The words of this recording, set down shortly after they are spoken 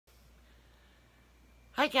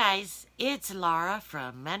Hi guys, it's Laura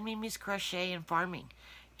from Mimi's Crochet and Farming,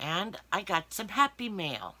 and I got some happy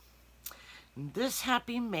mail. This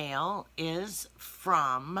happy mail is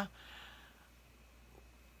from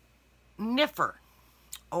Nifer,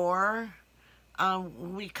 or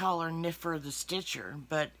we call her Nifer The Stitcher,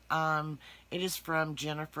 but it is from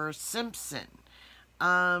Jennifer Simpson.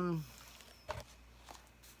 And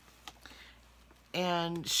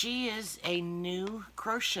she is a new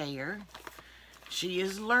crocheter. She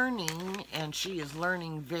is learning, and she is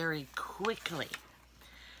learning very quickly.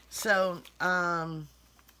 So, I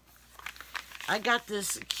got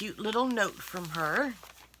this cute little note from her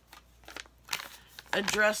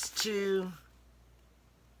addressed to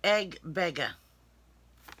Egg Begga.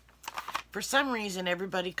 For some reason,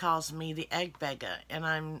 everybody calls me the Egg Begga, and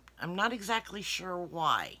I'm not exactly sure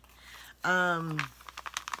why.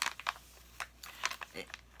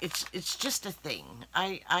 It's just a thing.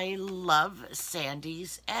 I love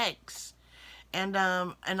Sandy's eggs, and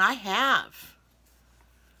I have.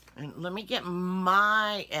 And let me get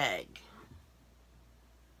my egg.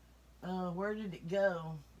 Where did it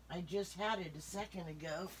go? I just had it a second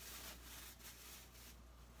ago.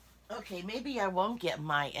 Okay, maybe I won't get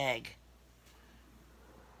my egg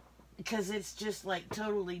because it's just like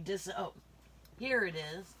totally oh, here it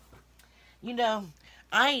is. You know,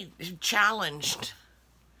 I challenged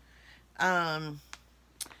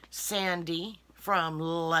Sandy from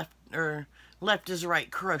Left is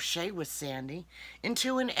Right Crochet with Sandy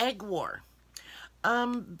into an egg war.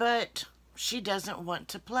 But she doesn't want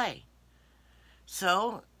to play.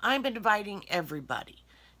 So I'm inviting everybody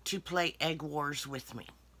to play egg wars with me.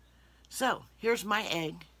 So here's my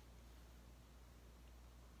egg.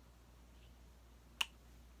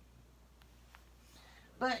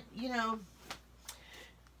 But, you know,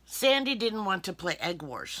 Sandy didn't want to play egg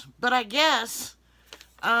wars, but I guess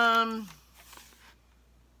I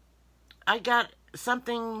got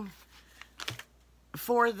something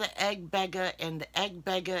for the Egg Begga, and the Egg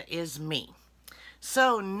Begga is me.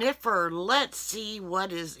 So, Nifer, let's see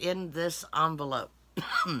what is in this envelope.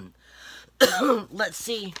 Let's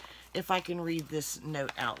see if I can read this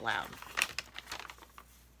note out loud.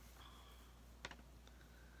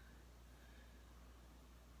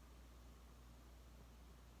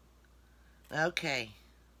 Okay,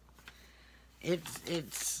 it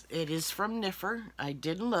is from Nifer. I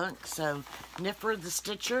didn't look. So Nifer the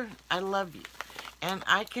Stitcher, I love you, and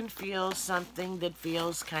I can feel something that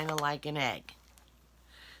feels kind of like an egg.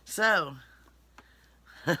 So,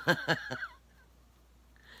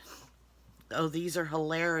 oh, these are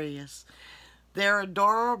hilarious. They're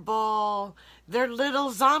adorable. They're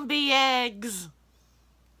little zombie eggs.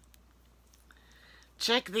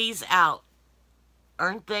 Check these out.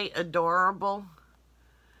 Aren't they adorable?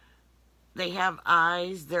 They have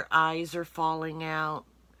eyes. Their eyes are falling out.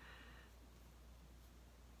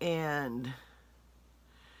 And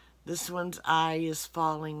this one's eye is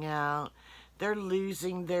falling out. They're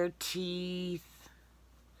losing their teeth.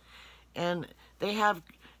 And they have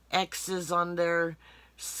X's on their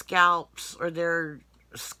scalps or their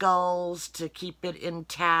skulls to keep it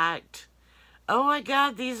intact. Oh my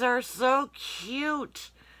God, these are so cute.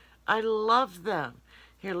 I love them.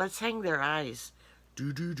 Here, let's hang their eyes.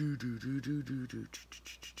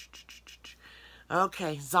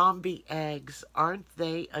 Okay, zombie eggs. Aren't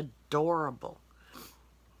they adorable?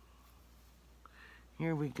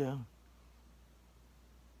 Here we go.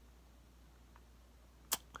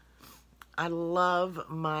 I love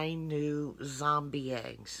my new zombie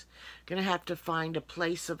eggs. Gonna have to find a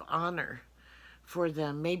place of honor for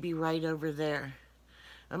them. Maybe right over there.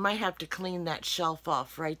 I might have to clean that shelf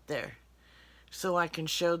off right there so I can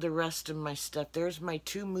show the rest of my stuff. There's my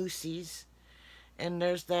two moosies, and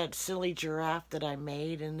there's that silly giraffe that I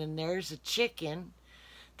made, and then there's a chicken.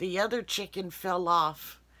 The other chicken fell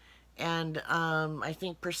off, and I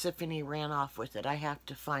think Persephone ran off with it. I have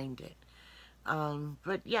to find it.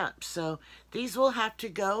 But yeah, so these will have to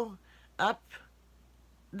go up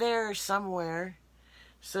there somewhere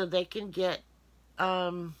so they can get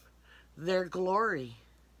their glory.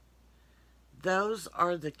 Those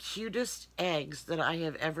are the cutest eggs that I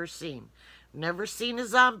have ever seen. Never seen a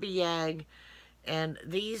zombie egg, and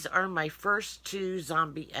these are my first two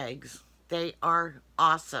zombie eggs. They are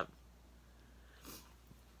awesome.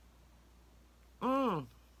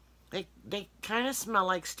 They kind of smell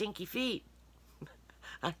like stinky feet.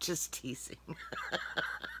 I'm just teasing.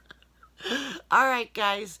 All right,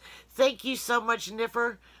 guys. Thank you so much,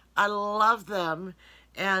 Nifer. I love them,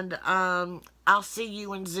 and I'll see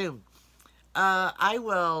you in Zoom. I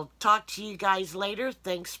will talk to you guys later.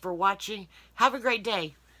 Thanks for watching. Have a great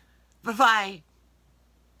day. Bye-bye.